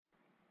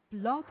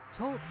Blog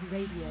Talk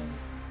Radio.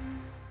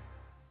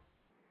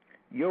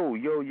 Yo,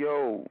 yo,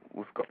 yo,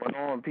 what's going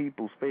on,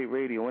 people? SPATE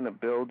Radio in the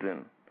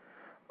building.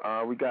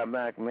 We got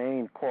Mack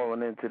Maine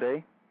calling in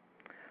today.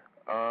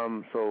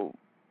 So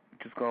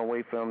just going to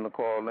wait for him to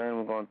call in.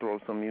 We're going to throw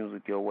some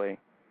music your way.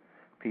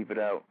 Peep it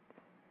out.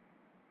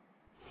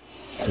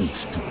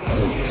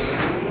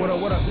 What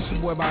up, what up? This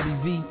your boy Bobby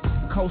V.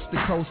 Coast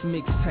to Coast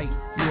mixtape.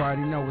 You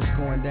already know what's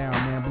going down,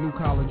 man. Blue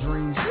Collar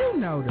Dreams, you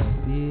know the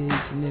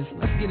business.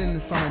 Let's get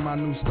into some of my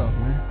new stuff,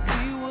 man.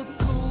 We were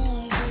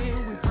cool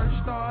when we first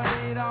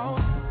started off.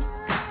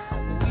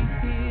 We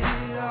hit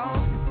it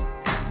off.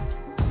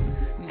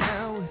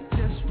 Now it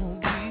just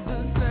won't be the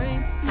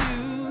same.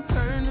 You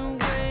turned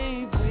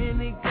away when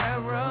it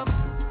got rough,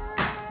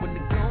 when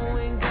the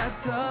going got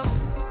tough.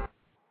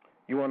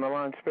 You on the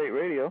line, SPATE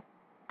Radio?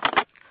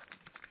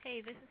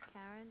 Hey, this is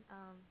Karen.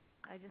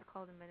 I just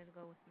called a minute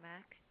ago with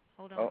Mac.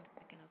 Hold on a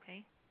second,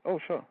 okay? Oh,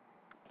 sure.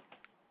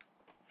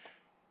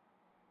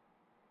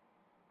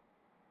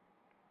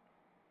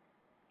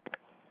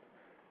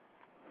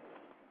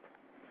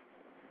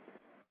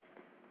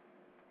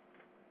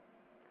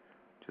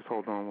 Just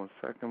hold on 1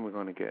 second. We're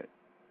going to get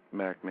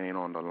Mack Maine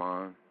on the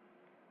line.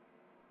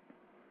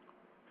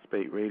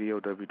 SPATE Radio,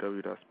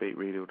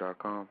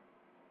 www.spateradio.com.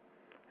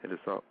 Hit us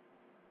up.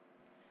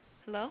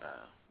 Hello?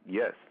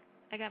 Yes.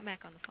 I got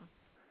Mac on the phone.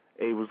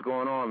 Hey, what's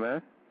going on,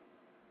 man?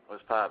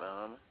 What's poppin',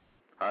 homie?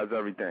 How's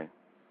everything?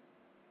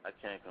 I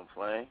can't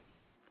complain.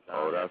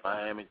 That's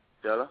Miami,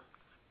 Dilla.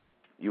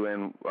 You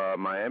in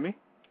Miami?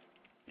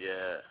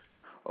 Yeah.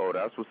 Oh,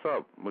 that's what's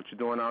up. What you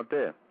doing out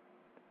there?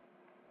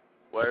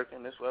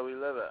 Working. That's where we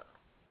live at.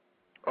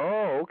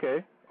 Oh,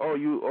 okay.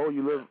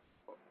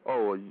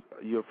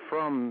 You're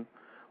from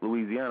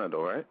Louisiana,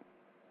 though, right?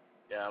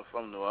 Yeah, I'm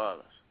from New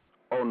Orleans.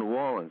 Oh, New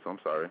Orleans. I'm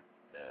sorry.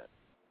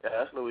 Yeah,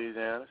 that's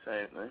Louisiana.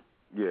 Same thing.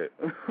 Yeah.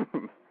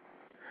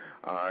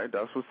 All right,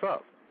 that's what's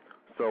up.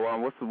 So,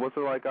 what's it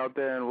like out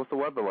there, and what's the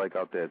weather like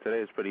out there? Today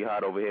it's pretty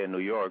hot over here in New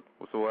York.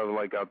 What's the weather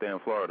like out there in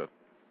Florida?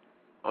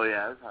 Oh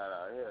yeah, it's hot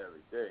out here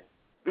every day.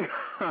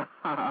 Yeah,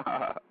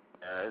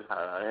 it's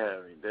hot out here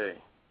every day.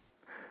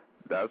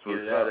 That's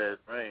what's up.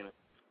 It's raining.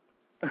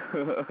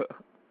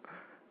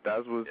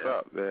 That's what's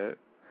up, man.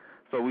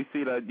 So we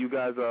see that you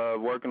guys are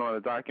working on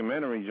a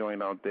documentary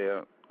joint out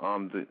there.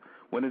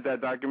 When is that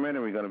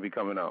documentary going to be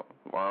coming out?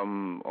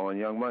 On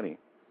Young Money.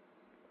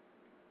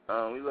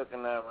 We're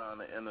looking at around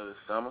the end of the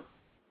summer.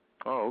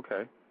 Oh,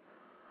 okay.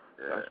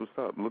 Yeah. That's what's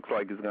up. Looks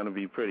like it's going to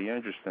be pretty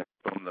interesting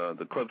from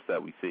the clips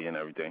that we see and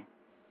everything.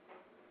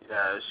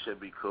 Yeah, it should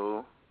be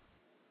cool.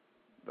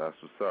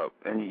 That's what's up.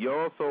 And you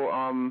also,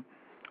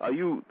 are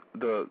you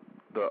the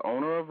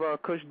owner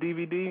of Kush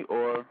DVD,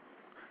 or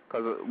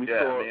because we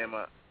saw? Me and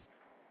my.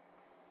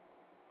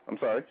 I'm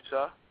sorry. You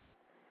saw?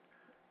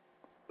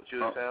 What you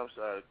were saying? I'm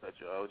sorry to cut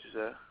you off. What you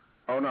said?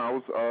 Oh no, I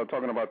was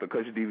talking about the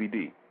Kush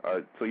DVD.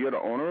 So you're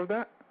the owner of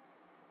that?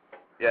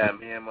 Yeah,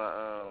 me and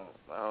my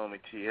homie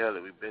T.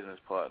 Elliott, we business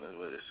partners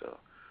with it, so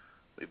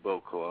we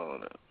both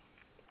co-own it.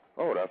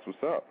 Oh, that's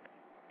what's up.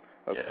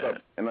 That's what's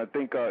up. And I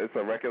think it's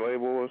a record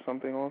label or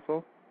something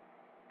also?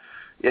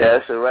 Yeah,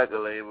 it's a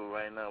record label.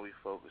 Right now we're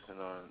focusing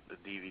on the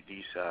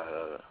DVD side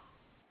of it.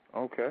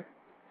 Okay.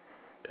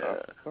 Yeah.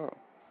 That's what's up.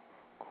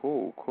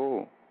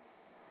 Cool.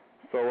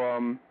 So,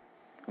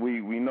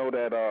 we know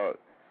that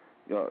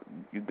you're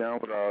down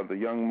with the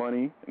Young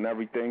Money and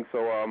everything. So,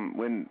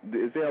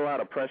 is there a lot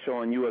of pressure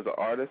on you as an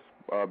artist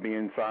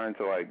being signed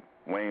to like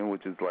Wayne,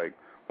 which is like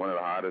one of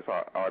the hottest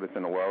artists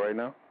in the world right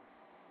now?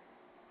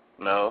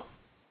 No.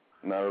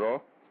 Not at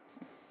all?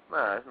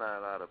 Nah, it's not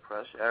a lot of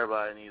pressure.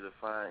 Everybody needs to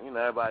find,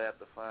 everybody have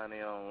to find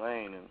their own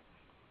lane and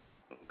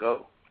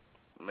go.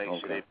 Make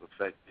sure they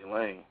perfect their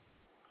lane.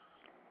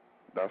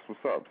 That's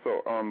what's up.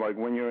 So, like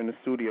when you're in the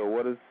studio,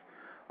 what is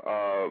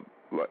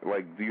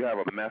like, do you have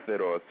a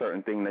method or a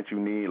certain thing that you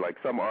need? Like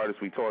some artists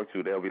we talk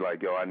to, they'll be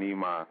like, yo, I need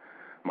my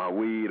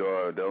weed,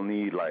 or they'll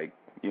need like,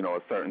 a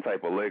certain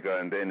type of liquor,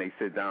 and then they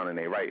sit down and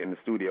they write in the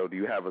studio. Do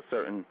you have a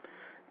certain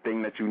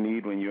thing that you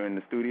need when you're in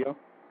the studio?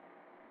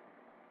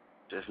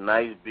 Just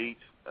nice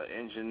beats, an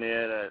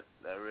engineer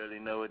that really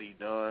know what he's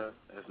doing,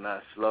 that's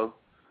not slow,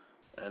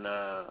 and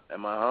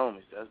my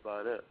homies. That's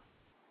about it.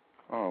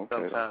 Oh, okay.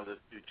 Sometimes a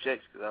few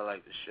chicks because I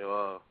like to show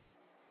off.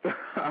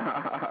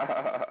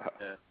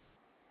 Yeah.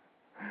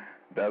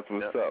 That's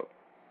what's up.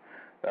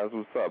 That's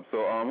what's up. So,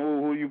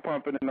 who you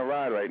pumping in the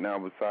ride right now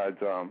besides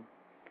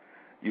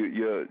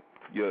your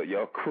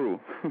crew?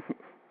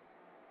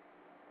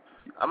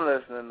 I'm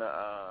listening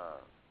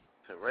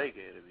to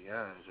reggae, to be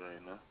honest,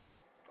 right now.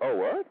 Oh,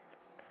 what?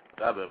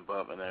 I've been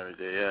bumping every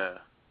day. Yeah,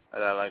 I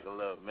got like a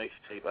little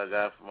mixtape I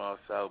got from off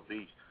South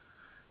Beach.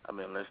 I've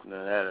been listening to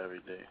that every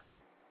day.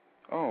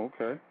 Oh,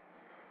 okay.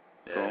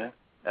 Yeah. Cool.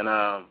 And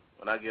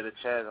when I get a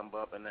chance, I'm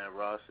bumping that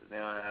Ross. They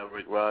don't have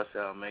Rick Ross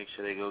out. I'll make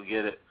sure they go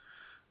get it.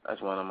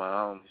 That's one of my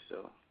homies.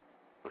 So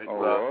Rick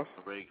Ross.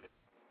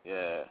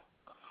 Yeah.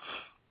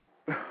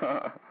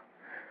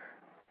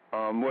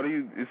 What do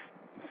you?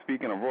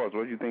 Speaking of Ross,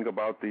 what do you think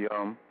about the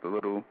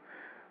little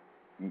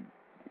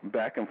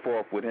back and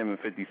forth with him and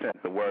 50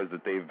 Cent, the words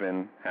that they've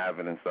been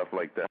having and stuff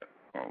like that.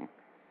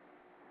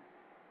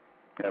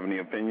 Have any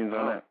opinions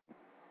on that?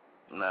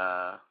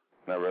 Nah.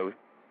 Not really?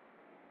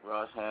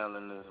 Ross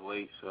handling his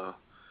weight, so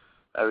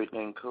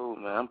everything cool,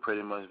 man. I'm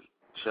pretty much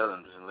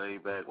chilling, just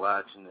laid back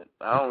watching it.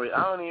 I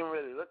don't even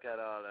really look at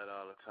all that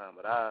all the time,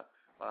 but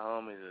my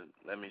homies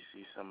let me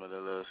see some of the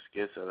little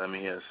skits or let me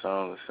hear a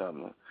song or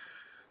something.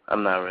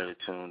 I'm not really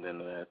tuned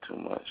into that too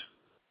much.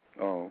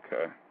 Oh,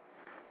 okay.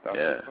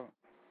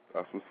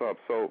 That's what's up.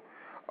 So,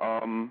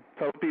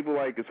 tell people,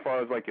 like, as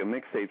far as, like, your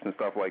mixtapes and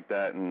stuff like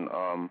that and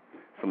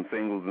some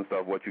singles and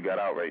stuff, what you got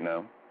out right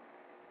now.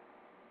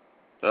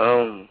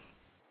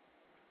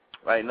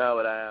 Right now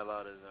what I have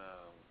out is,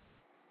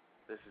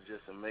 this is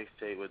just a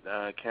mixtape with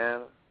Don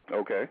Cannon.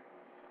 Okay.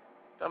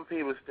 Some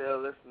people still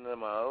listen to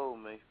my old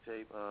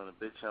mixtape on The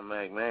Bitch on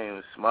Mack Maine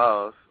with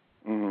Smalls.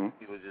 Mm-hmm.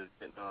 People just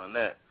getting on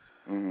that.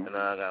 Mm-hmm. And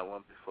I got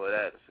one before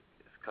that.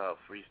 It's called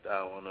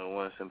Freestyle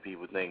 101. Some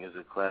people think it's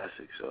a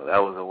classic. So that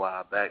was a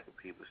while back, but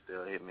people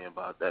still hit me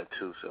about that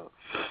too. So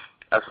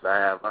that's what I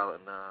have out.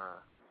 And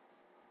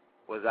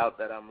what's out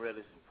that I'm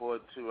really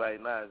supporting to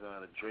right now is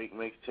on the Drake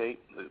mixtape,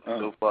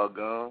 So Far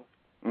Gone.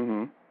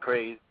 Mm-hmm.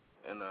 Crazy.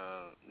 And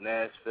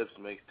Nas Phipps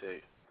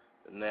mixtape.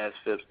 The Nas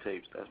Phipps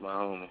tapes. That's my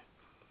homie.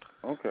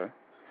 Okay.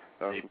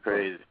 That's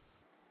crazy.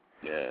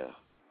 Yeah.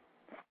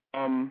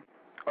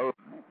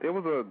 There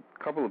was a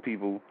couple of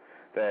people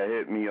that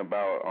hit me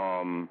about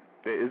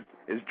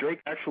is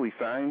Drake actually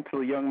signed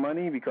to Young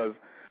Money? Because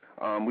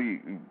we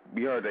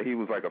heard that he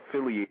was like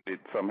affiliated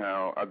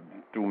somehow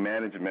through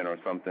management or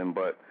something,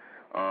 but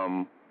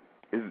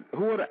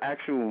who are the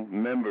actual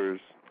members,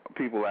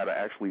 people that are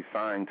actually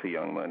signed to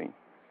Young Money?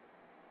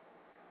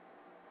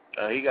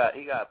 He got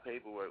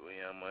paperwork with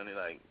Young Money,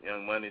 like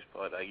Young Money's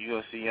part. Like you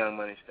gonna see Young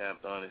Money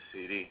stamped on his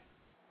CD.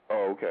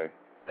 Oh, okay.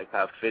 Like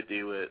how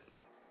 50 with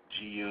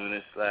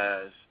G-Unit /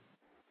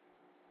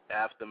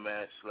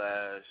 Aftermath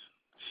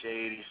 /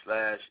 Shady /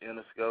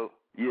 Interscope.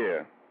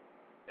 Yeah.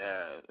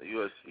 Yeah, he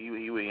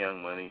with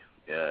Young Money.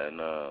 Yeah, and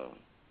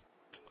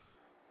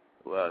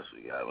who else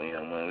we got with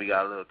Young Money? We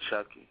got Lil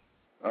Chucky.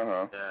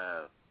 Uh-huh.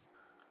 Yeah.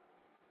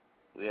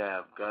 We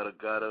have Gutter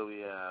Gutter.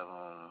 We have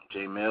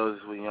J Mills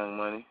with Young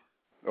Money.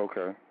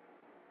 Okay.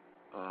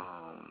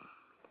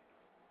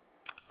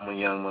 With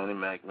Young Money,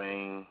 Mack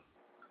Maine.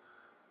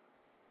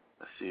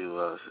 Let's see who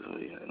else is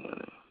with Young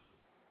Money.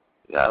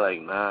 We got like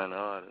 9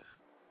 artists.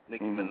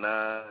 Nicki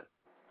Minaj.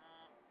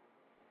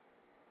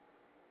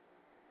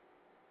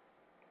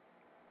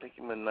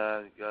 Nicki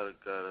Minaj,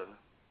 Gutter,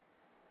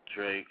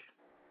 Drake,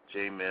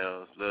 J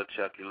Mills, Lil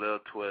Chucky, Lil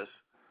Twist.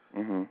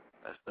 Mhm.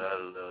 That's the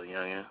other little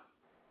youngin'.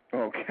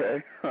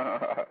 Okay.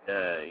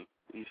 Yeah,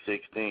 he's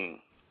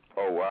 16.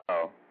 Oh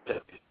wow.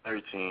 He's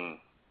 13.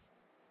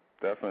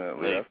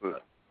 Definitely.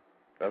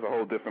 That's a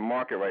whole different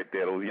market right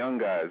there. Those young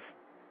guys.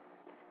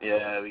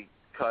 Yeah, we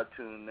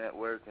Cartoon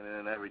Network and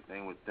then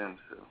everything with them.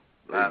 So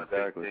a lot of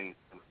big things.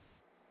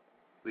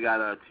 We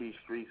got T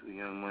Streets with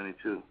Young Money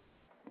too.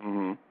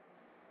 Mhm.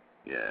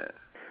 Yeah.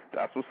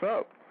 That's what's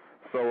up.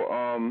 So,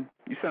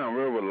 you sound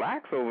real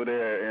relaxed over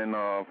there in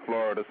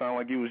Florida. Sound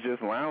like you was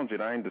just lounging.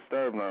 I ain't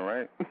disturbed none,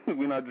 right?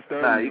 We not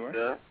disturbing you, right?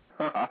 Good.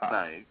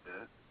 Nah, you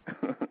good.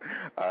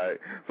 All right.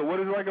 So what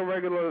is like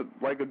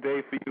a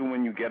day for you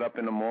when you get up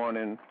in the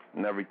morning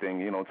and everything?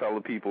 You know, tell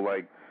the people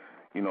that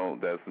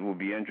will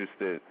be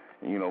interested.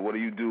 You know, what do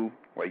you do?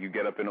 Like you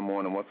get up in the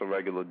morning. What's a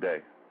regular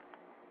day?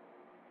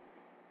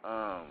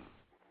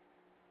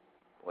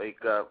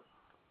 Wake up,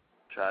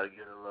 try to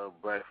get a little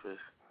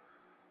breakfast,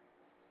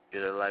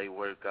 get a light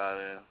workout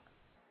in,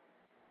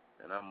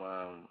 and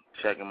I'm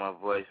checking my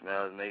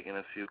voicemails, making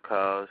a few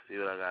calls, see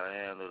what I got to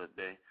handle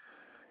today.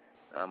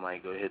 I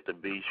might go hit the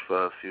beach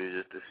for a few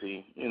just to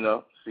see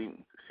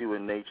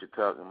what nature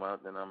talking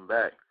about. Then I'm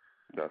back.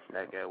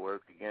 Back at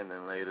work again.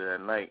 Then later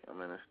that night,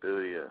 I'm in the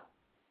studio.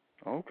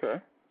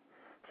 Okay.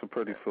 It's a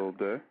pretty full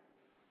day.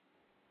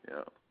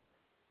 Yeah.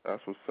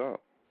 That's what's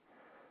up.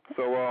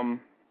 So,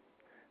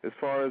 as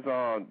far as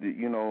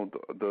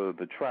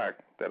the track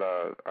that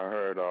I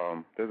heard,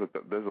 there's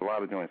a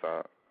lot of joints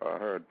I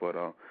heard, but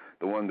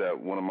the one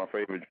of my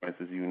favorite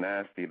joints is You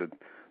Nasty, the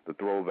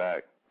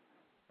throwback,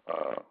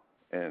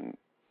 and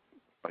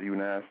You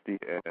Nasty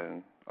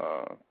and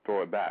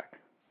Throw It Back.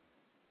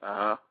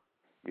 Uh-huh.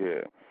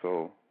 Yeah.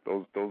 So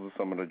those are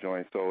some of the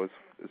joints. So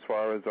as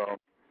far as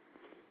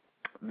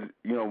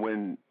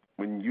when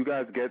you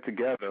guys get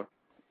together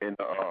and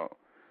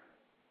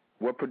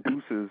what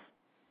producers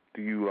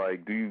do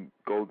you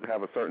go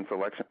have a certain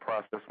selection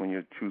process when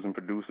you're choosing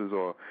producers,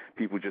 or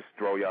people just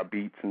throw y'all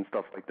beats and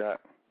stuff like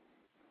that?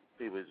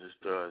 People just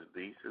throw us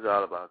beats. It's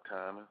all about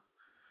timing.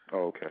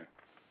 Oh, okay.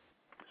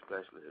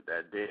 Especially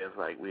that day, it's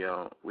like we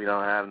don't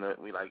have no,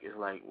 it's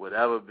like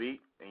whatever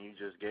beat, and you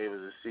just gave us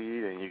a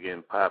seed, and you're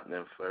getting popped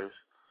in first.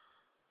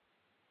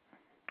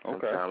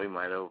 Okay. Sometimes we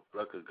might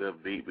overlook a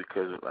good beat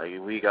because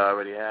we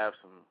already have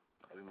some.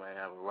 We might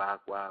have a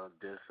Rock Wild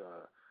diss,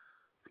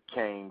 the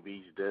Kane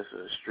Beach diss,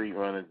 or a Street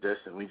Runner diss,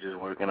 and we just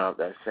working off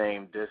that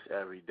same diss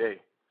every day.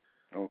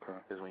 Okay.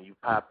 Because when you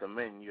pop them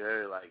in, you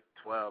heard like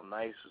 12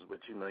 nights, but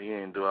you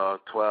didn't do all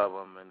 12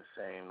 of them in the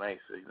same night.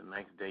 So the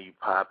next day you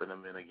popping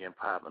them in again,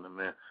 popping them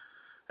in.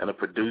 And the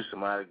producer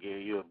might have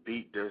gave you a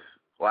beat just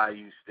while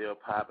you still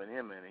popping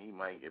him in, and he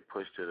might get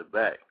pushed to the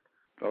back.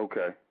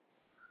 Okay.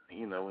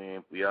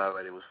 We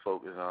already was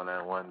focused on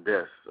that one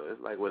disc. So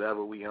it's like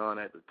whatever we on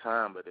at the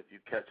time, but if you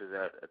catch us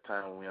at a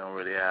time when we don't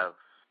really have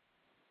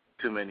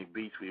too many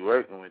beats we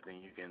working with,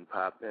 then you can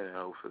pop in and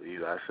hopefully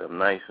you got something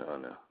nice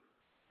on there.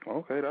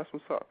 Okay, that's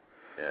what's up.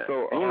 Yeah.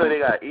 So, and they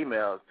got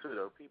emails too,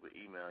 though. People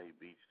email you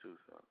beats too,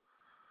 so.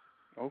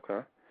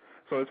 Okay.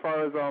 So as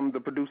far as the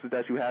producers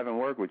that you haven't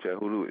worked with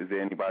yet, is there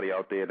anybody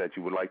out there that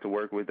you would like to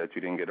work with that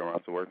you didn't get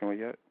around to working with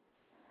yet?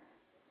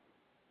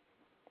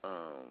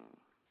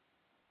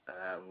 I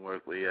haven't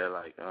worked with yet,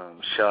 like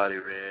Shawty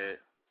Red.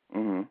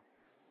 Mhm.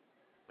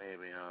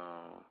 Maybe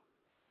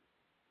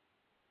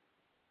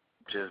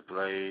Just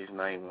Blaze,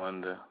 Night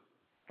Wonder.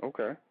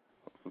 Okay.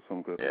 Those are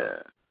some good.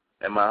 Yeah.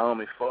 And my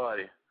homie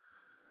 40.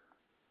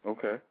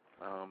 Okay.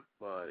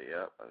 40,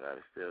 yep. I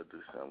gotta still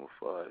do something with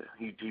 40.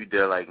 He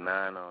did like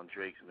 9 on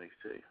Drake's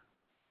mixtape.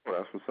 Well,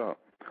 that's what's up.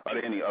 Are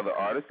there any other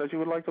artists that you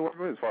would like to work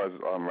with, as far as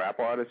rap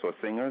artists or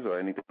singers or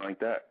anything like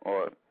that,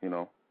 or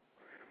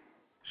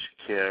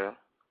Shakira.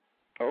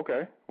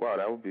 Okay. Wow,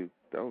 that would be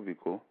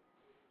cool.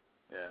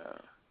 Yeah.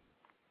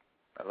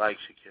 I like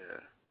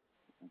Shakira.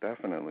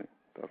 Definitely,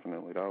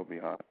 that would be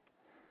hot.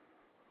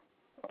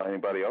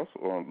 Anybody else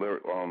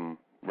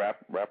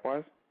rap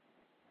wise?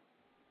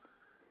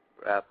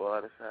 Rap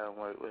artists I haven't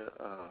worked with.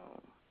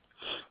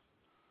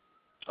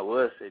 I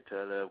would say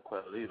Talib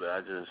Kweli, but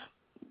I just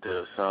did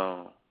a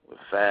song with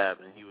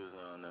Fab and he was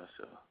on there,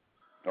 so.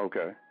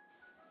 Okay.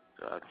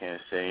 So I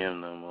can't say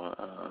him no more.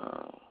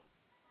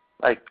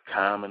 Like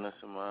Common or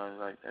somebody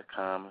like that,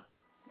 Common.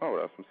 Oh,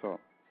 that's what's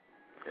up.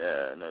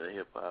 Yeah, another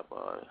hip hop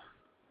artist.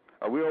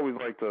 We always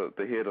like to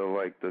hear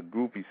the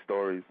groupie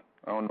stories.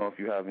 I don't know if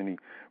you have any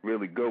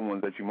really good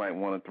ones that you might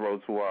want to throw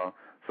to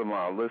some of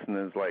our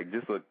listeners, like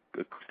just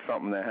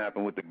something that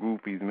happened with the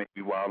groupies,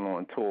 maybe while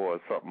on tour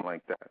or something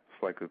like that.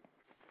 It's like a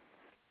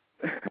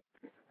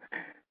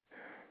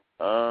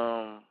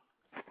Nah,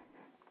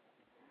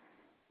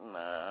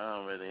 I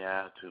don't really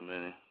have too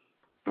many.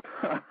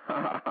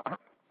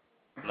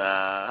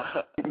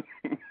 Nah.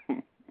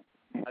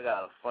 I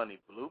got a funny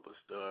blooper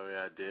story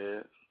I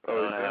did.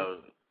 Oh,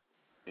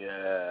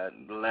 yeah,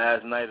 the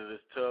last night of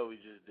this tour we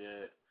just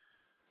did,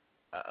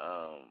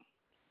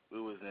 we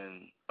was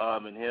in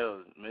Auburn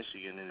Hills,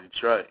 Michigan, and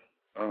Detroit.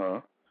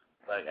 Uh-huh.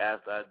 Like,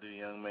 after I do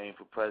Young Maine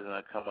for President,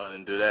 I come out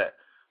and do that.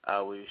 I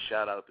always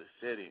shout out the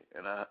city.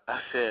 And I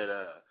said,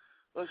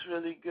 what's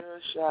really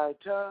good,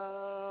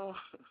 Chi-Town?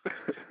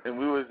 And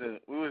we was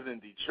in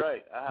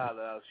Detroit. I hollered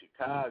out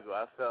Chicago.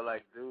 I felt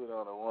like dude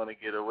on a Want to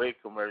Get Away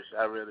commercial.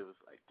 I really was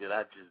like, did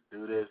I just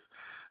do this?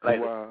 Like,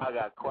 wow. I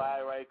got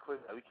quiet right quick.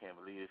 We can't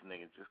believe this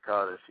nigga just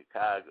called it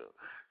Chicago.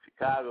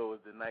 Chicago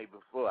was the night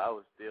before. I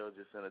was still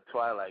just in a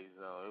twilight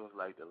zone. It was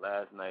like the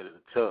last night of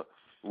the tour.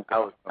 I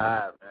was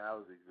tired, man. I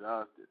was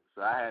exhausted.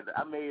 So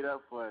I made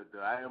up for it, though.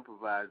 I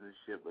improvised and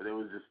shit, but it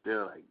was just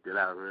still like, did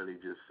I really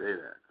just say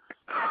that?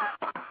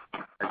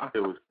 That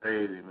shit was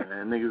crazy,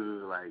 man. Niggas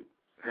was like,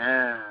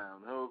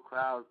 damn. The whole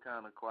crowd was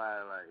kind of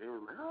quiet. Like, it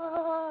was like,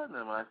 oh. And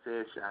then when I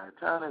said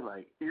Chi-Town, it was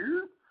like,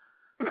 ew.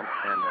 And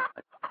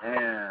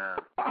damn.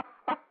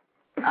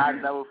 I'll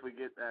never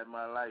forget that in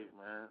my life,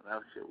 man.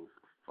 That shit was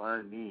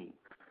funny.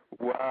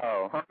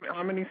 Wow.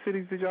 How many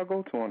cities did y'all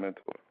go to on that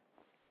tour?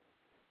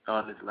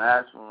 On this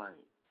last one, like,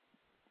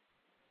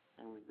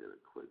 I think we did a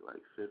quick,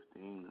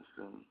 15 or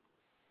something.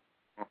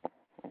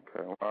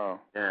 Okay, wow.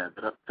 Yeah,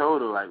 but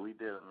total, we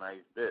did a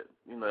nice bit.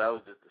 That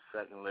was just the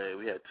second leg.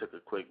 We had took a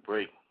quick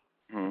break.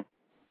 Mm-hmm.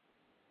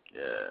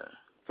 Yeah.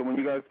 So when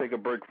you guys take a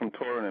break from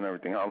touring and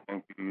everything, how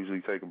long do you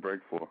usually take a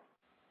break for?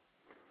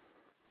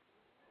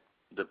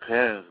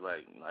 Depends.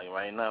 Like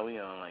right now, we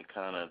on,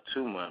 kind of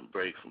 2-month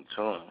break from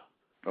touring.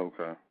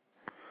 Okay.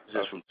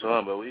 Just from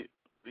touring, but we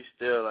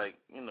still,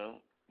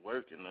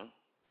 working, though.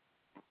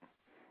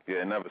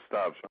 Yeah, it never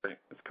stops, right?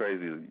 It's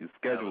crazy. Your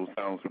schedule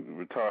sounds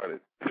retarded.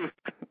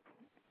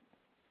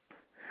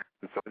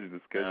 The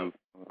schedule.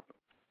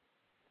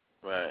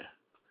 Right.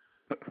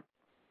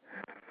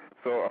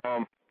 So,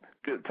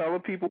 tell the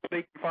people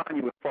where they can find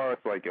you as far as,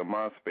 your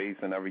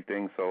MySpace and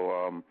everything.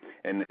 So,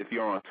 and if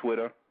you're on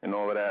Twitter and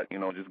all of that,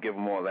 just give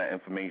them all that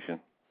information.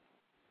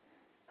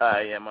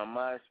 Yeah, my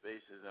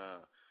MySpace is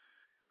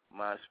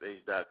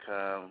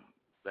myspace.com/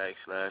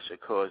 of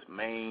course,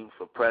 Maine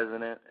for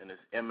President, and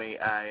it's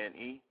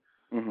MAINE.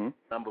 Mm-hmm.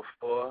 Number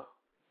 4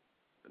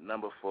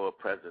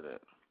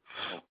 President.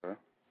 Okay.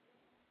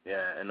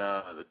 Yeah, and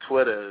the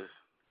Twitter is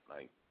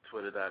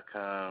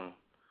twitter.com.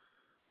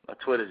 My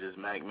Twitter is just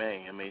Mack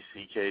Maine,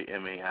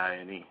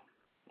 MACKMAINE.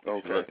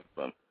 Okay.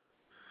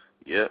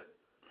 Yep.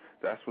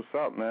 That's what's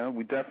up, man.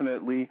 We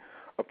definitely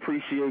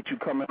appreciate you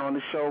coming on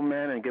the show,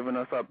 man, and giving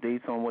us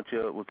updates on what's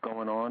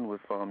going on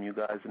with you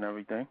guys and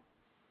everything.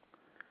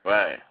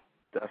 Right.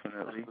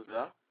 Definitely. That's what's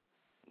up.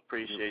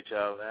 Appreciate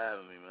y'all for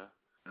having me, man.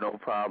 No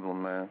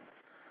problem, man.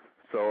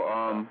 So,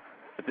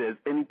 if there's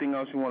anything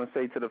else you want to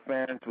say to the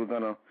fans, we're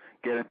going to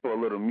get into a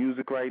little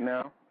music right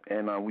now,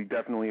 and we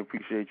definitely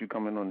appreciate you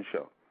coming on the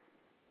show.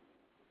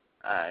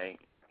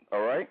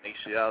 All right? Make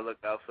sure y'all look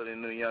out for the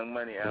new Young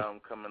Money album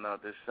coming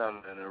out this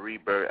summer and the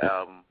Rebirth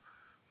album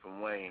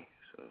from Wayne.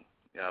 So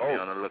y'all be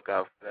on the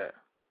lookout for that.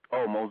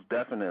 Oh, most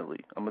definitely.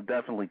 I'm going to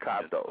definitely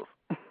cop those.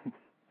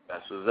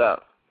 That's what's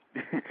up.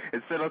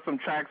 And send us some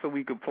tracks so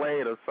we could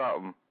play it or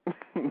something.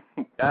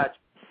 Gotcha.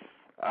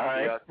 All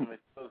right. Y'all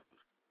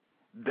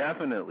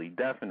definitely.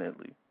 Y'all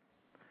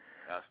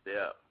stay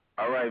up.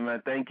 All right,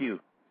 man. Thank you.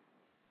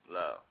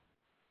 Love.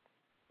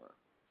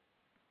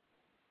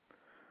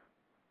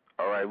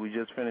 All right, we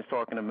just finished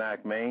talking to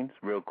Mack Maine.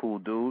 Real cool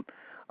dude.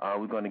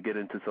 We're going to get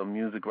into some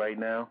music right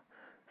now,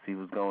 see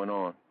what's going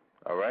on.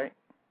 All right?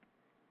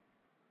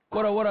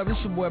 What up?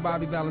 It's your boy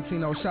Bobby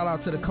Valentino. Shout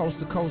out to the Coast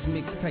to Coast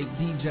Mixtape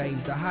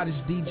DJs, the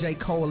hottest DJ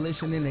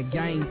coalition in the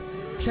game.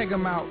 Check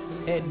them out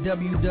at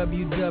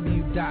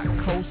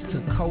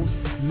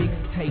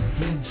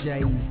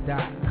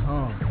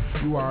www.coasttocoastmixtapedjs.com.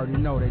 You already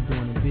know they're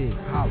doing it big.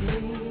 Holla.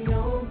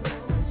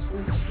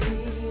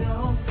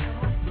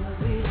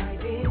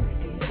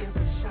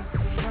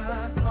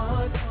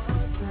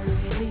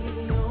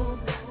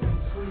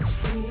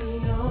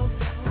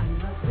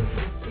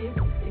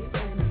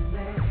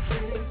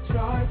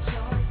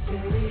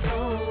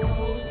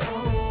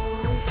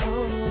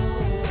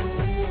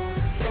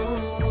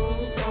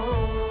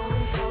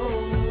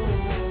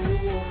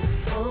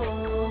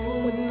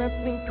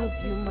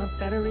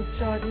 Battery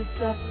charges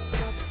up.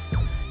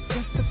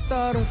 Just the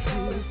thought of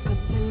you is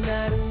simply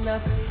not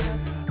enough.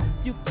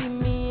 You keep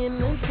me in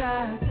the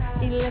dark,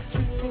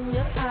 electric in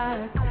your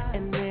eyes,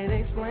 and it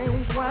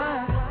explains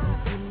why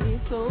you keep me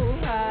so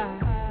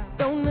high.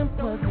 Don't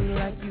impulse me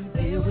like you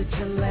did with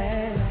your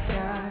last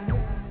guy.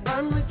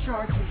 I'm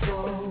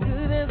rechargeable,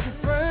 good as the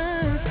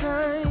first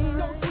time.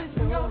 Don't switch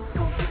me off,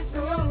 don't switch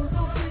me off,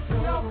 don't switch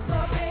me off,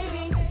 my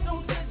baby.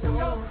 Don't switch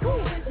me off,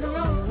 don't switch me off,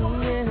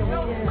 don't switch me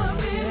off, my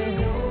baby.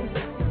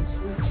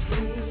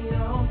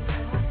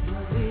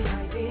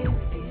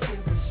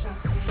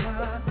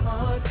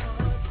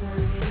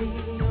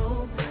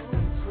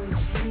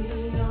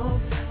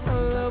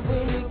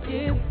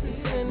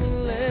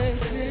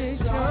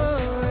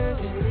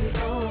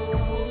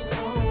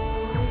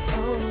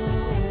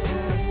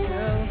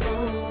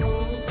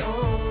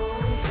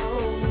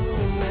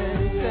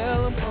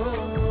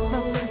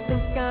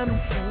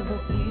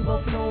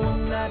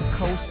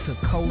 Coast to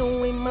coast. No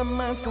way my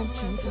mind's gon'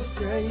 change,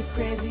 girl, you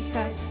crazy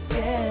hot,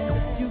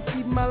 yeah. You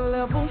keep my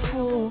level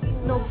full,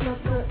 no plus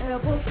to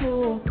ever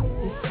cool.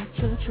 You're such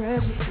a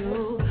treasure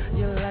too,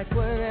 you're like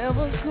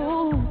whatever's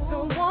cool.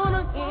 Don't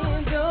wanna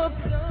end up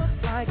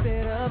like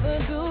that other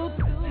dude.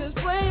 Just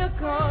play your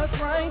cards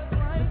right,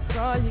 that's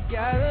all you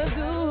gotta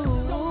do.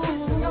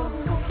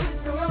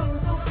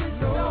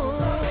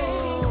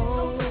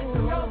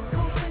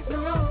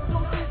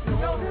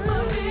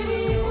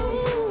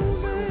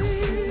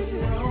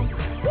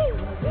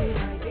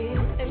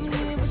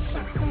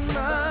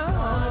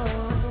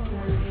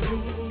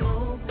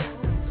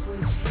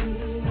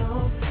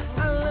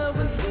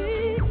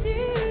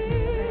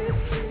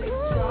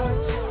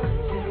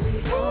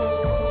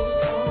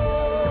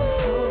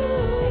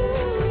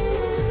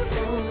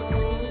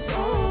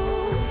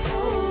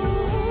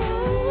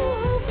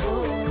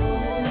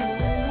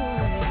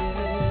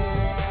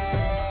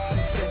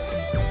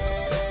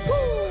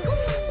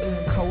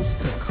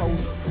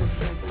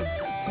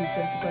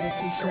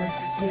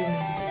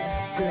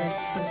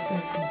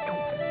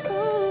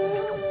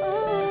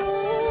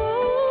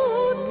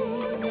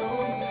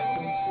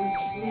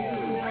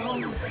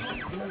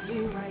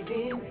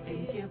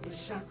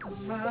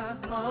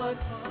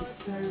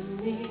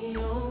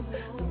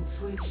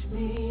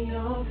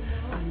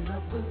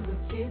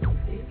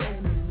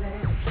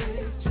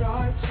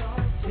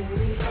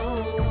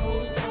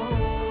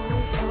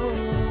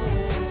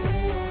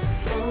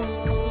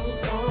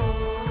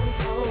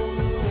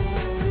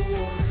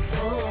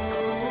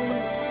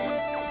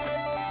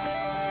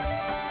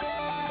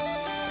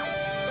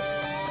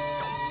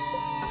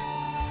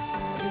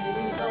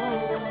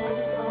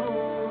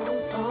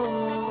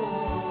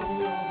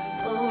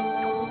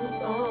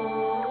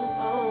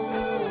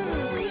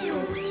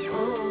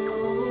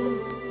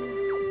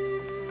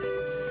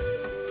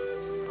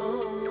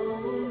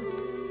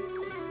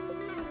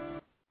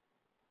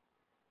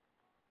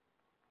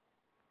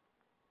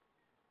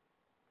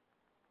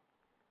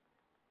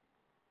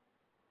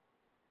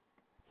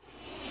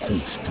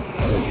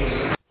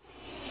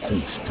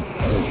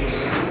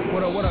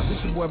 What up? This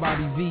your boy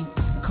Bobby V.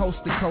 Coast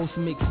to Coast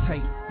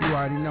Mixtape. You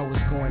already know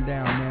what's going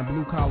down, man.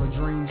 Blue Collar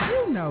Dreams.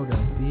 You know the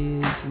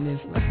business.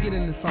 Let's get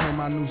into some of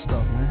my new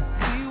stuff, man.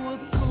 We were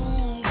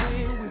cool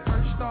when we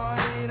first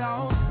started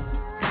off.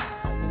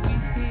 We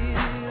hit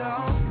it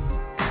off.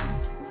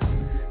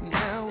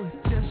 Now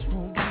it just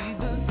won't be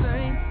the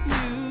same.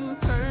 You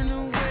turned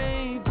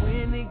away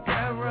when it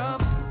got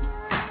rough,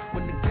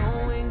 when the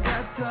going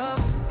got tough.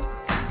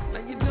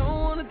 Now you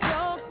don't wanna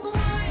talk, but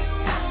why you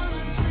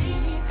wanna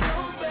treat me so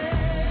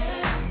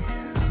bad,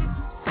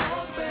 so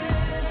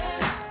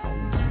bad?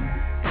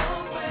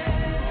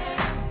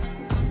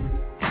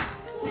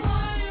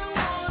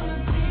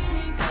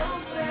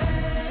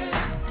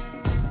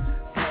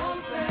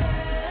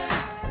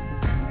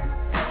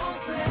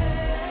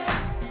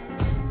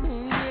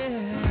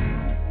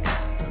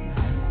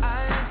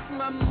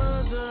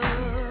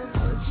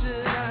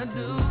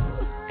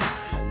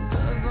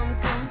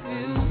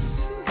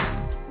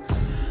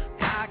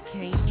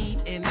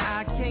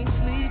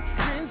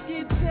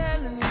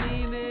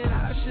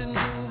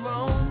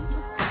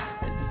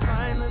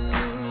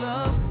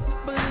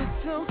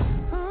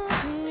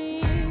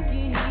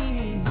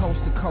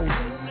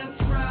 coast.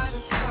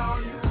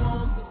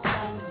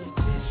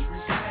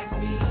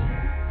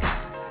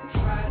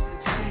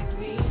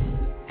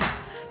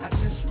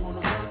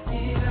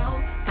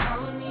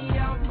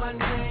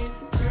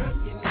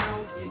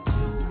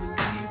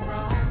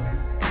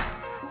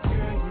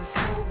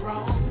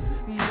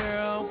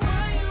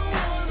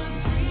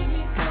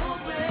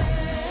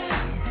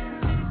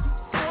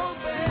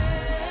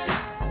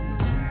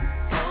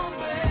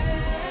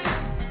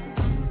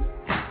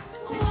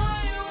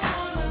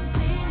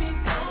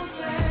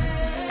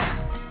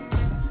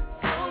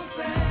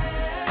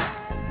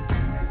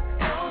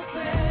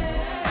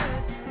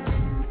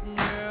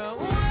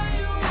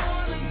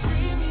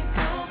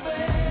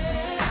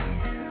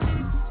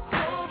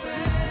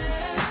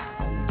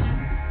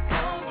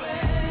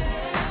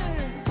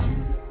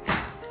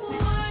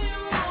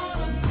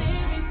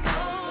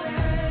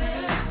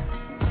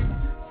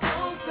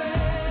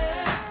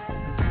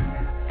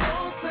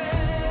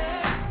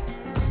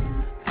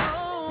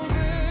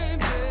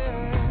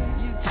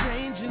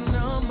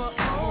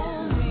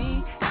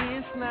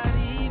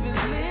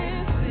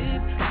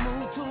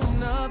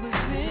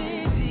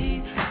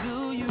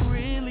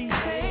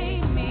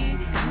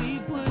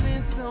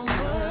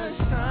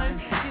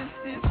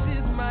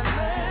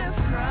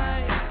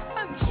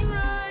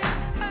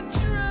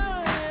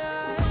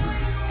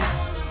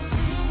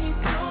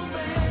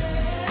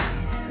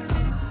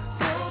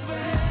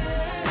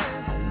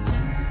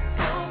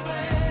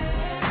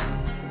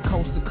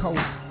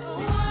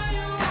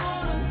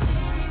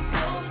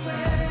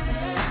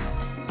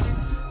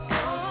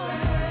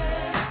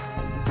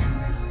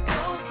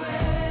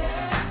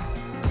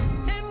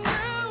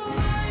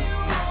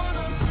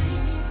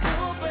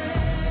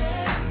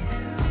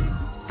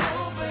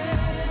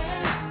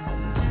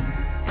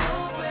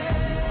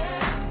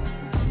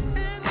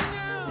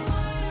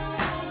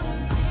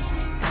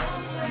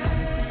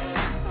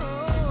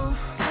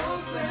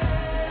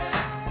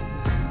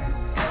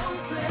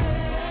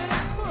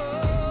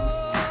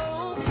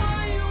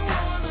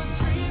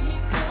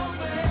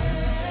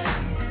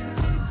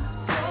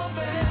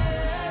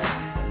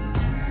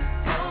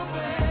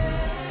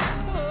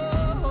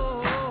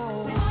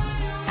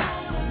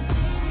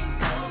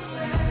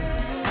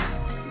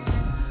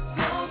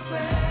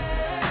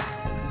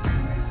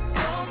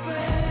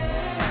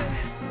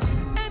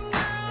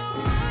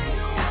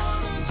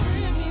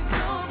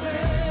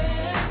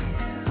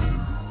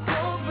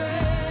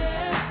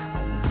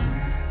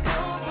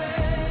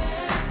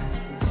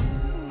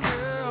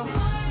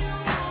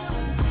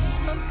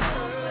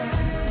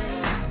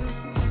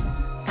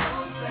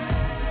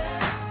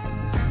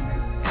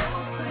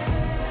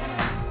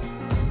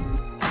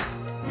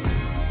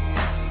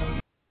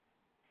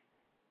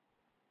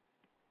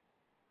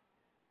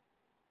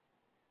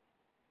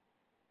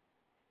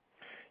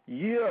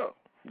 Yeah,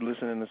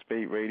 listening to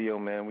SPATE Radio,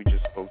 man. We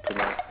just spoke to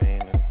Mack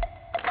Maine.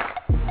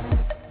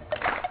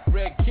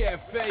 Red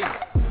Cafe.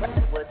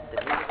 What's the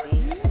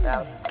new beat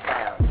about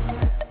sound?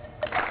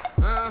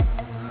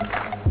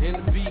 And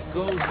the beat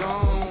goes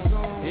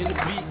on. And the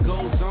beat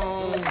goes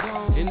on.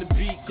 And the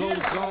beat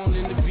goes on.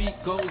 And the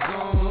beat goes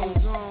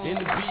on. And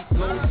the beat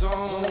goes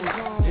on.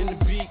 And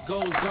the beat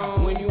goes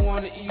on. When you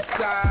on the east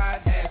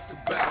side,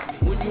 ask about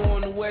me. When you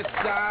on the west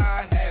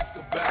side, ask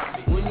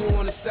about me. When you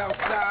on the south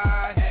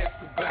side,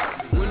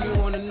 when you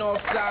on the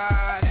north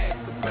side,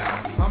 ask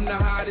about me. I'm the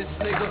hottest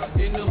nigga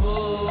in the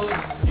hood.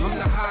 I'm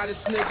the hottest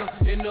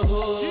nigga in the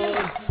hood.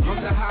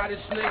 I'm the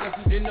hottest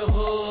nigga in the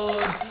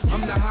hood.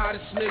 I'm the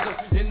hottest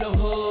nigga in the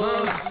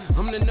hood.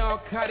 I'm the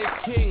narcotic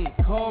king,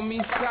 call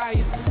me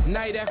sire.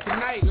 Night after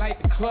night,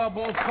 light the club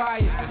on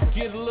fire.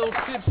 Get a little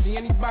tipsy,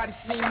 anybody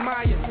seen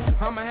Maya?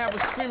 I'ma have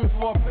her screaming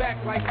for a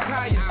back like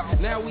Kaya.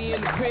 Now we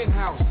in the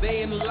penthouse,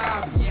 they in the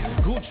lobby.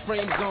 Gucci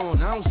frames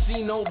on, I don't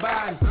see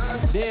nobody.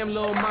 Damn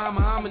little mama,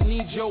 I'ma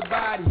need your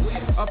body.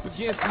 Up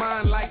against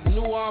mine like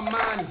new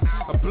Armani.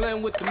 I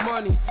blend with the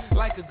money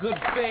like a good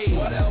fade.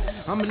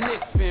 I'm a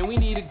Knicks fan, we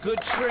need a good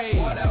trade.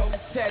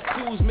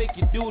 Tattoos make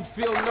your dude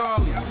feel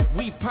gnarly.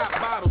 We pop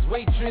bottles,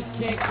 waitress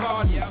can't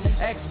call you.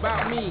 Ask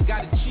about me,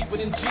 got it cheaper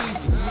than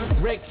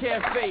Jeezy. Red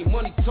Cafe,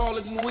 money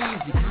taller than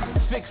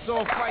Weezy. Fix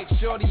on fight,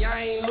 shorty,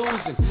 I ain't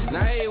losing.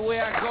 Now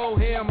everywhere I go,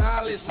 here I'm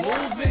hollis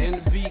moving.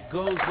 And the beat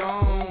goes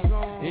on,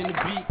 and the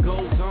beat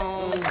goes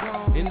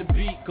on, and the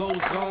beat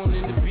goes on,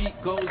 and the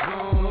beat goes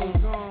on,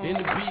 and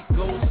the beat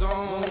goes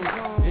on,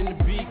 and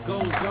the beat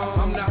goes on.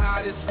 I'm the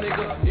hottest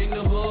nigga in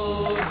the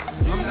hood.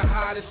 I'm the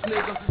hottest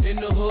nigga in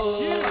the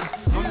hood.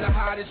 I'm the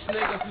hottest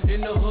nigga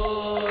in the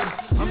hood.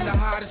 I'm the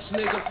hottest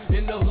nigga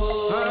in the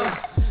hood.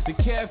 The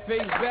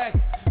cafe's back,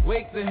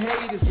 wake the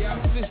haters.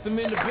 System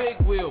in the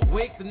big wheel,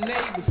 wake the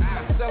neighbors.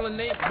 Selling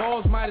 8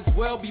 balls might as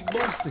well be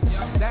boosted.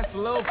 That's a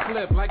little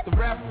flip, like the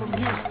rapper from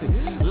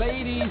Houston.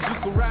 Ladies, you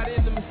can ride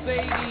in the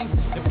Mercedes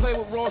and play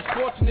with Ross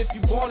Fortune if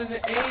you born in the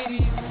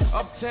 80s.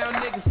 Uptown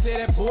niggas say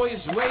that boy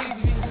is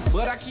wavy,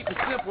 but I keep it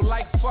simple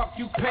like fuck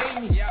you pay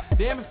me.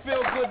 Damn, it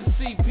feel good to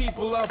see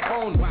people up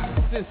on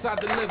it. Since I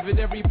delivered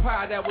every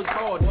pie that was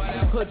ordered.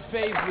 Hood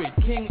favorite,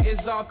 King is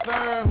our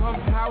third.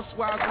 Hump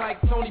housewives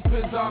like Tony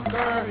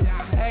Pizzarker.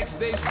 Ask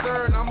Dave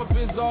Stern, I'm a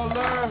Bizarre.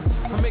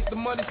 I make the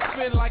money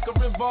spin like a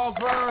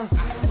revolver.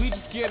 We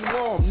just getting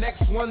warm,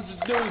 next one's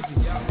a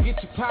doozy.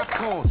 Get your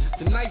popcorn,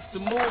 tonight's the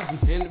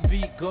movie. And the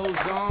beat goes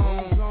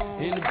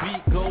on, and the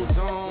beat goes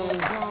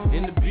on,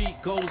 and the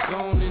beat goes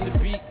on, and the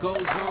beat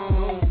goes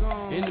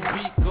on, and the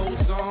beat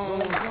goes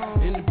on,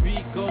 and the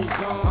beat goes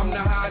on. I'm the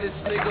hottest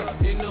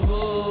nigga in the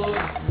hood.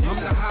 I'm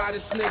the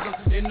hottest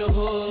nigga in the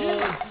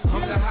hood.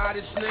 I'm the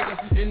hottest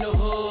nigga in the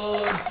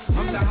hood.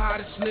 I'm the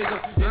hottest nigga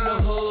in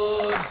the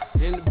hood.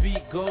 And the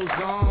beat goes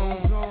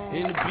on,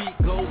 and the beat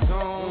goes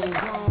on,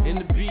 and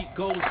the beat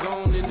goes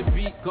on, and the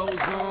beat goes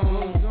on,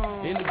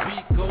 and the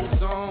beat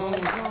goes on,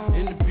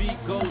 and the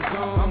beat goes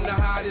on. I'm the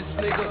hottest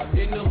nigga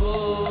in the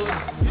hood.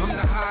 I'm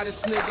the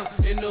hottest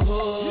nigga in the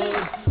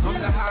hood.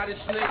 I'm the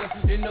hottest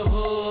nigga in the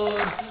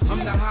hood.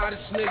 I'm the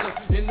hottest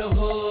nigga in the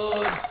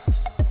hood.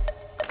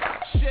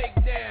 Shake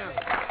down.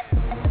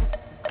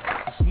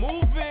 It's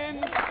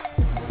moving.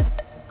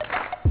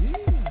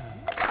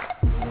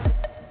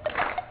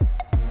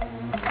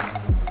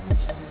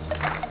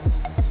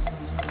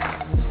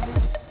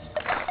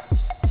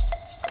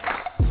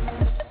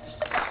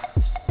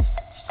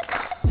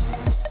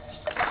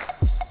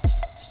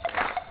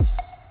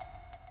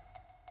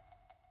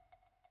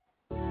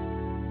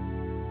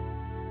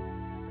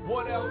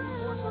 What else?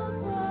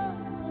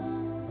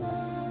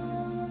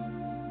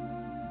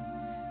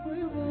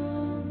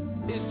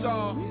 It's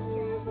all,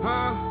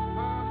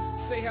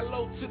 say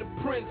hello to the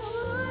prince.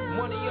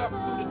 Money up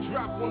through the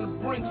drop on the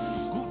brinks.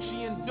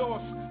 Gucci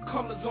endorsed,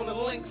 colors on the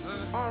links.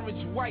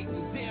 Orange, white,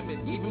 and damn it,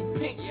 even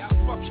pink.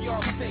 Fuck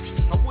y'all think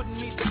I wouldn't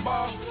meet the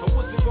bar. I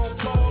wasn't gon'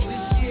 ball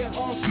this year,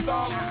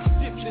 all-star.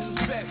 Dipped in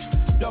the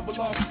best, double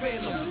off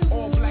phantom.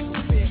 All black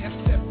affair,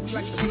 except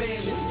like the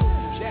man is.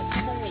 That's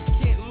smooth,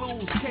 can't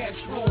lose, cash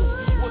rules.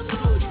 What's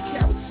good,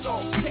 carrot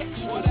salt, catch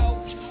what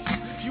else?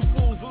 You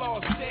fools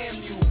lost,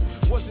 damn you.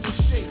 Wasn't in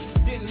shape,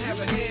 didn't have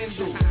a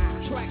handle.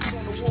 Plaques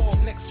on the wall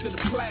next to the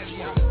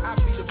plasma. I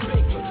be the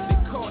baker, they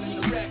caught in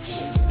the rap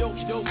shit.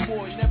 Dope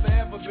boy, never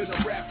ever been a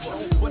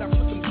rapper. But I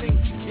put some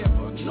things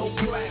together, no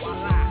black.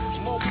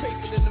 More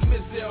paper than the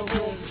Mizell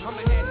room. I'm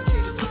a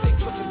handicated stick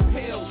looking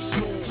pale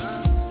soon.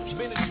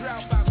 Been a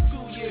drought about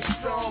 2 years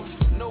strong.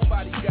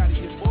 Nobody got it,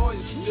 your boy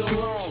is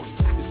still on.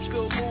 It's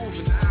still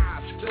moving,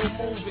 still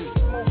moving.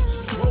 Smoke,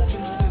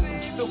 rolling,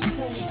 still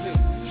cruising.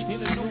 In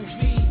a new V,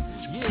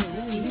 yeah,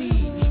 who he?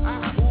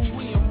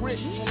 I'm rich,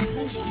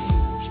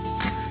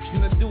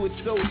 and I do it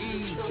so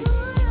easy.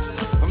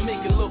 I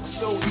make it look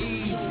so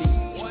easy,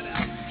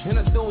 and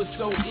I do it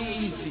so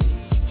easy.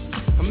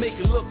 I make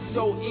it look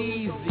so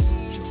easy.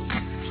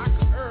 I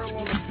can Earl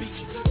on the beat,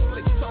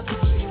 slick talking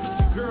shit, put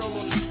your girl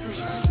on the street,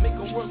 make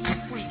her work for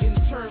free in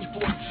turn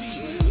for a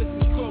G.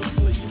 Listen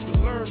closely, you can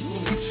learn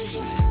from the G.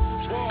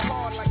 Ball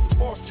hard like the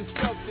Boston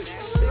Celtics.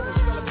 They gon'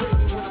 celebrate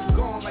me when I'm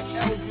gone like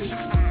Elvis.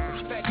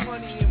 Stack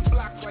money in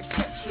blocks like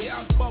Tetris.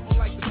 I bubble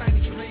like the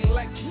 93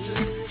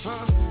 Lexus.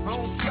 I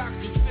don't stock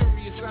the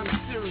serious, I'm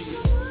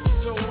serious.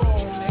 So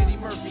wrong, Eddie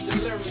Murphy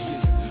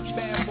delirious.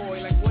 Bad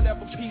boy like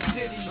whatever P.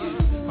 Diddy is.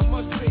 I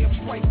must say I'm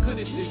quite good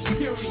at this,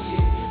 period.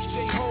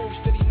 J-Ho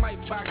said he might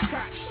buy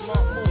cotton,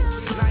 smart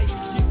move. Now you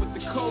can get with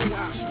the cold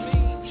out.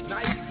 Me, now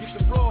you can get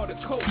the raw, the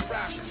coat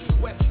rock.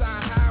 West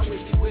Side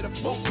Highway, get where the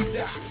boat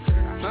dock.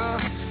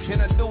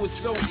 And I do it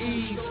so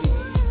easy.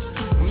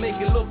 I make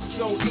it look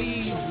so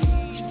easy.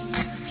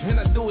 And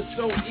I do it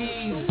so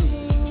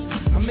easy.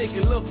 I make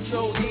it look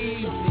so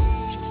easy.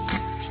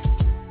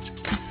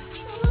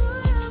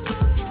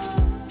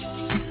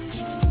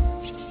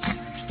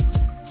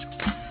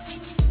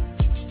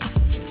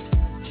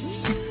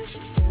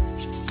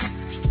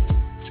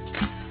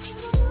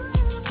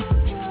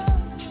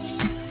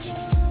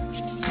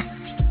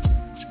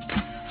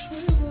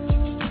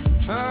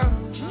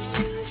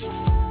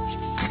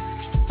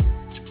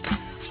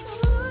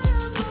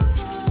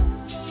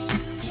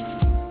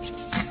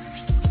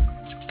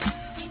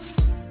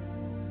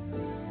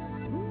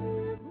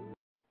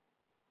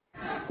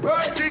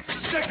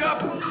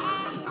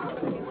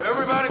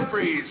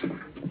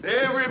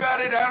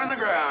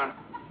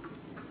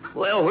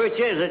 Well, which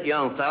is it,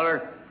 young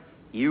feller?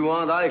 You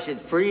want ice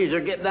that freeze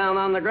or get down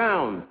on the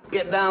ground?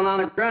 Get down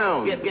on the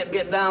ground. Get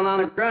down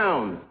on the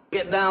ground.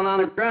 Get down on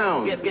the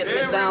ground. Get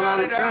down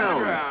on the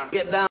ground.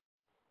 Get down.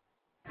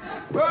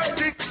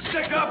 Right,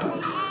 stick up.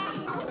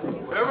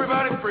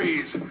 Everybody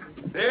freeze.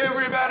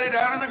 Everybody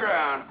down on the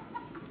ground.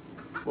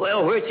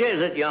 Well, which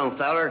is it, young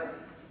feller?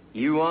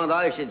 You want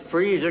I should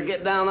freeze or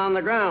get down on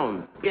the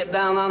ground? Get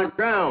down on the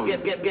ground.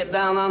 Get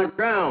down on the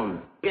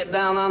ground. Get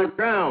down on the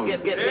ground.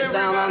 Get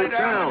down on the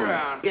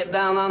ground. Get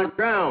down on the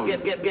ground.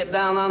 Get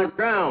down on the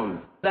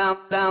ground. Down,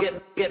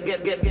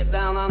 get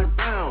down on the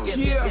ground. Get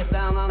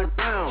down on the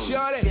ground.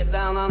 Get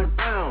down on the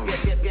ground.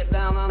 Get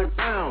down on the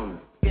ground.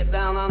 Get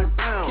down on the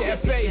ground.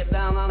 Get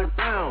down on the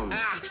ground.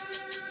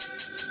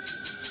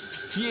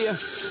 Yeah,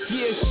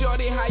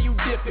 shorty, how you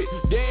dip it?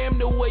 Damn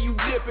the way you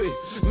dip it.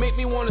 Make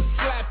me wanna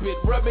slap it,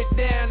 rub it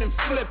down and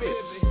flip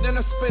it. Then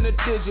I spin a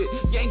digit,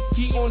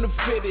 Yankee on the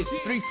fitted.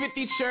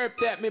 350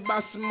 chirped at me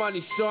about some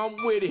money, so I'm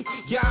with it.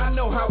 Yeah, I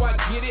know how I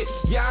get it.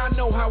 Yeah, I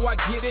know how I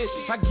get it.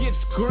 I get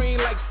green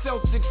like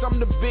Celtics, I'm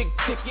the big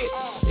ticket.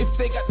 If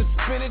they got the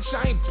spinach,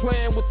 I ain't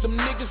playing with them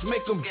niggas.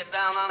 Make them get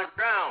down on the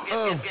ground.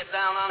 Get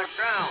down on the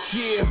ground.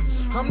 Yeah,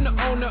 I'm the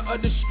owner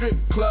of the strip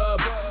club,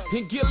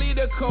 and Gilly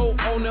the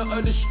co-owner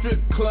of the strip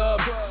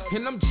club.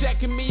 And I'm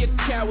jacking me a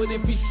coward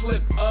if he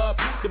slip up.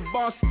 The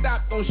bar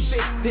stop, don't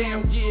shake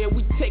down. Yeah,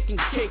 we taking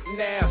cake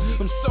now.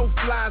 I'm so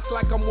fly, it's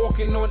like I'm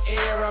walking on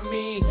air. I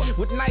mean,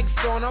 with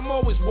Nikes on, I'm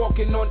always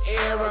walking on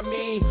air. I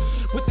mean,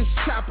 with this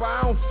chopper,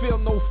 I don't feel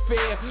no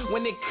fear.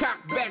 When they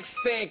cock back,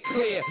 stand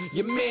clear.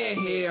 Your man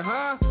here,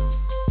 huh?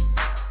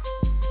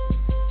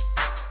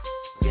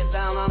 Get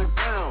down on the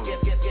ground.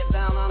 Get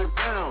down on the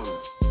ground.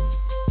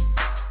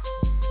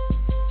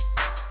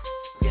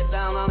 Get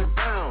down on the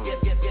ground.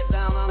 Get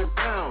down on the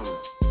ground.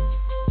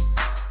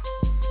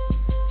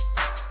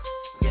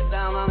 Get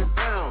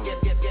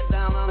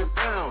down on the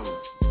ground.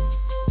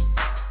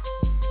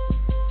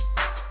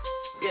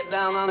 Get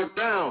down on the ground. Get down on the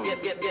ground.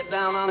 Get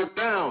down on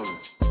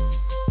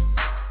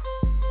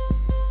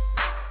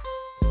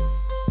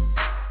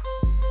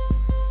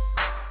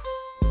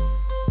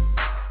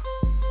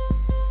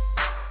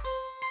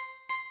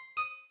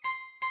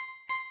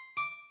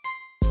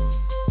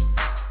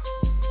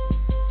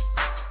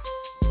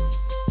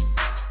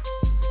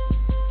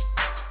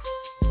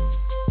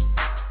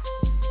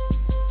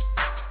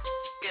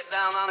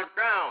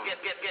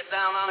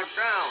the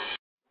ground.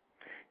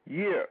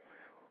 Yeah.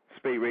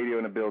 Spate Radio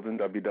in the building,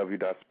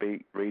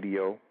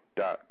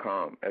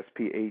 www.spateradio.com.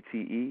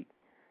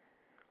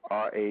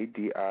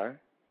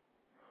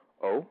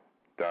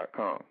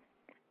 SPATERADIO.com.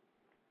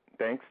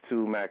 Thanks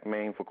to Mack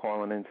Maine for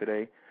calling in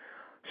today.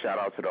 Shout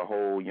out to the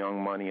whole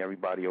Young Money,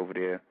 everybody over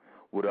there.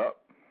 What up?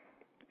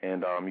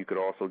 And you could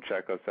also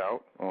check us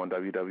out on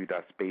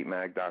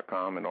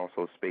www.spatemag.com and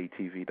also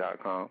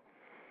spatetv.com.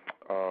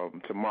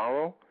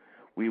 Tomorrow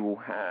we will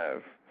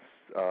have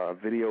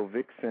Video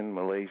Vixen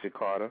Malaysia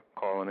Carter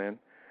calling in.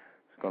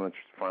 She's going to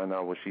find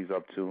out what she's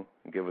up to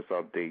and give us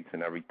updates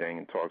and everything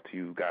and talk to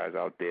you guys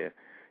out there.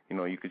 You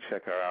know, you could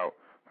check her out,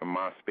 her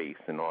MySpace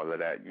and all of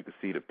that. You can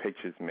see the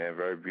pictures, man.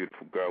 Very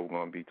beautiful girl. We're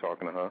going to be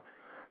talking to her.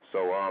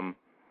 So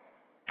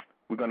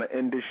we're going to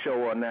end this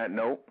show on that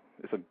note.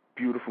 It's a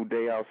beautiful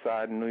day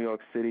outside in New York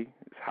City.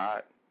 It's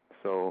hot.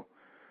 So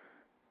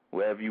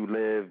wherever you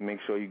live, make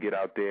sure you get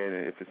out there.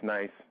 And if it's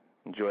nice,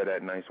 enjoy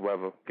that nice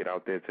weather. Get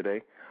out there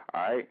today.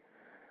 All right?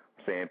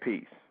 I'm saying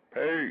peace.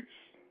 Peace.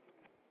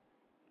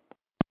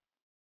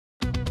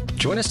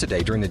 Join us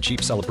today during the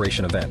Jeep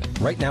Celebration event.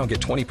 Right now, get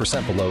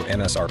 20% below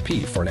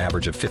MSRP for an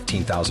average of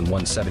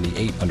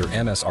 $15,178 under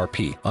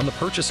MSRP on the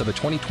purchase of a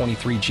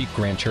 2023 Jeep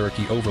Grand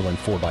Cherokee Overland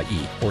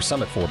 4xE or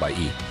Summit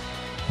 4xE.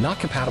 Not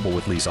compatible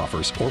with lease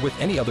offers or with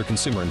any other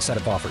consumer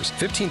incentive offers.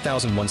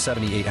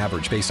 $15,178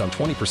 average based on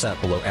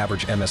 20% below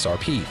average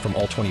MSRP from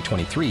all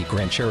 2023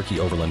 Grand Cherokee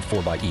Overland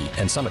 4xE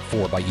and Summit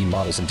 4xE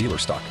models in dealer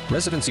stock.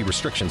 Residency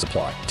restrictions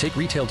apply. Take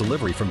retail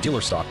delivery from dealer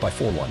stock by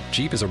 4/1.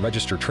 Jeep is a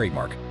registered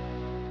trademark.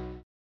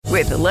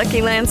 With the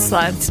Lucky Land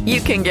Slots, you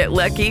can get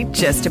lucky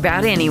just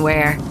about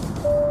anywhere.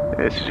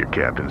 This is your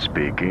captain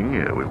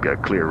speaking. We've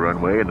got clear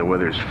runway and the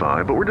weather's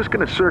fine, but we're just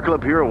going to circle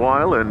up here a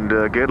while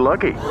and get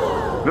lucky.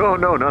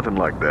 No, nothing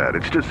like that.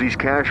 It's just these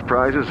cash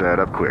prizes add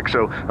up quick.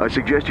 So I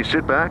suggest you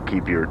sit back,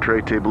 keep your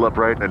tray table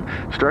upright, and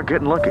start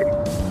getting lucky.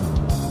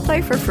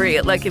 Play for free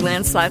at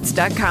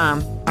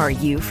LuckyLandSlots.com. Are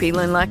you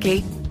feeling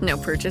lucky? No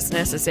purchase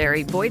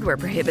necessary. Void where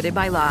prohibited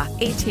by law.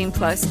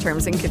 18+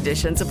 terms and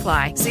conditions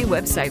apply. See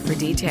website for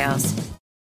details.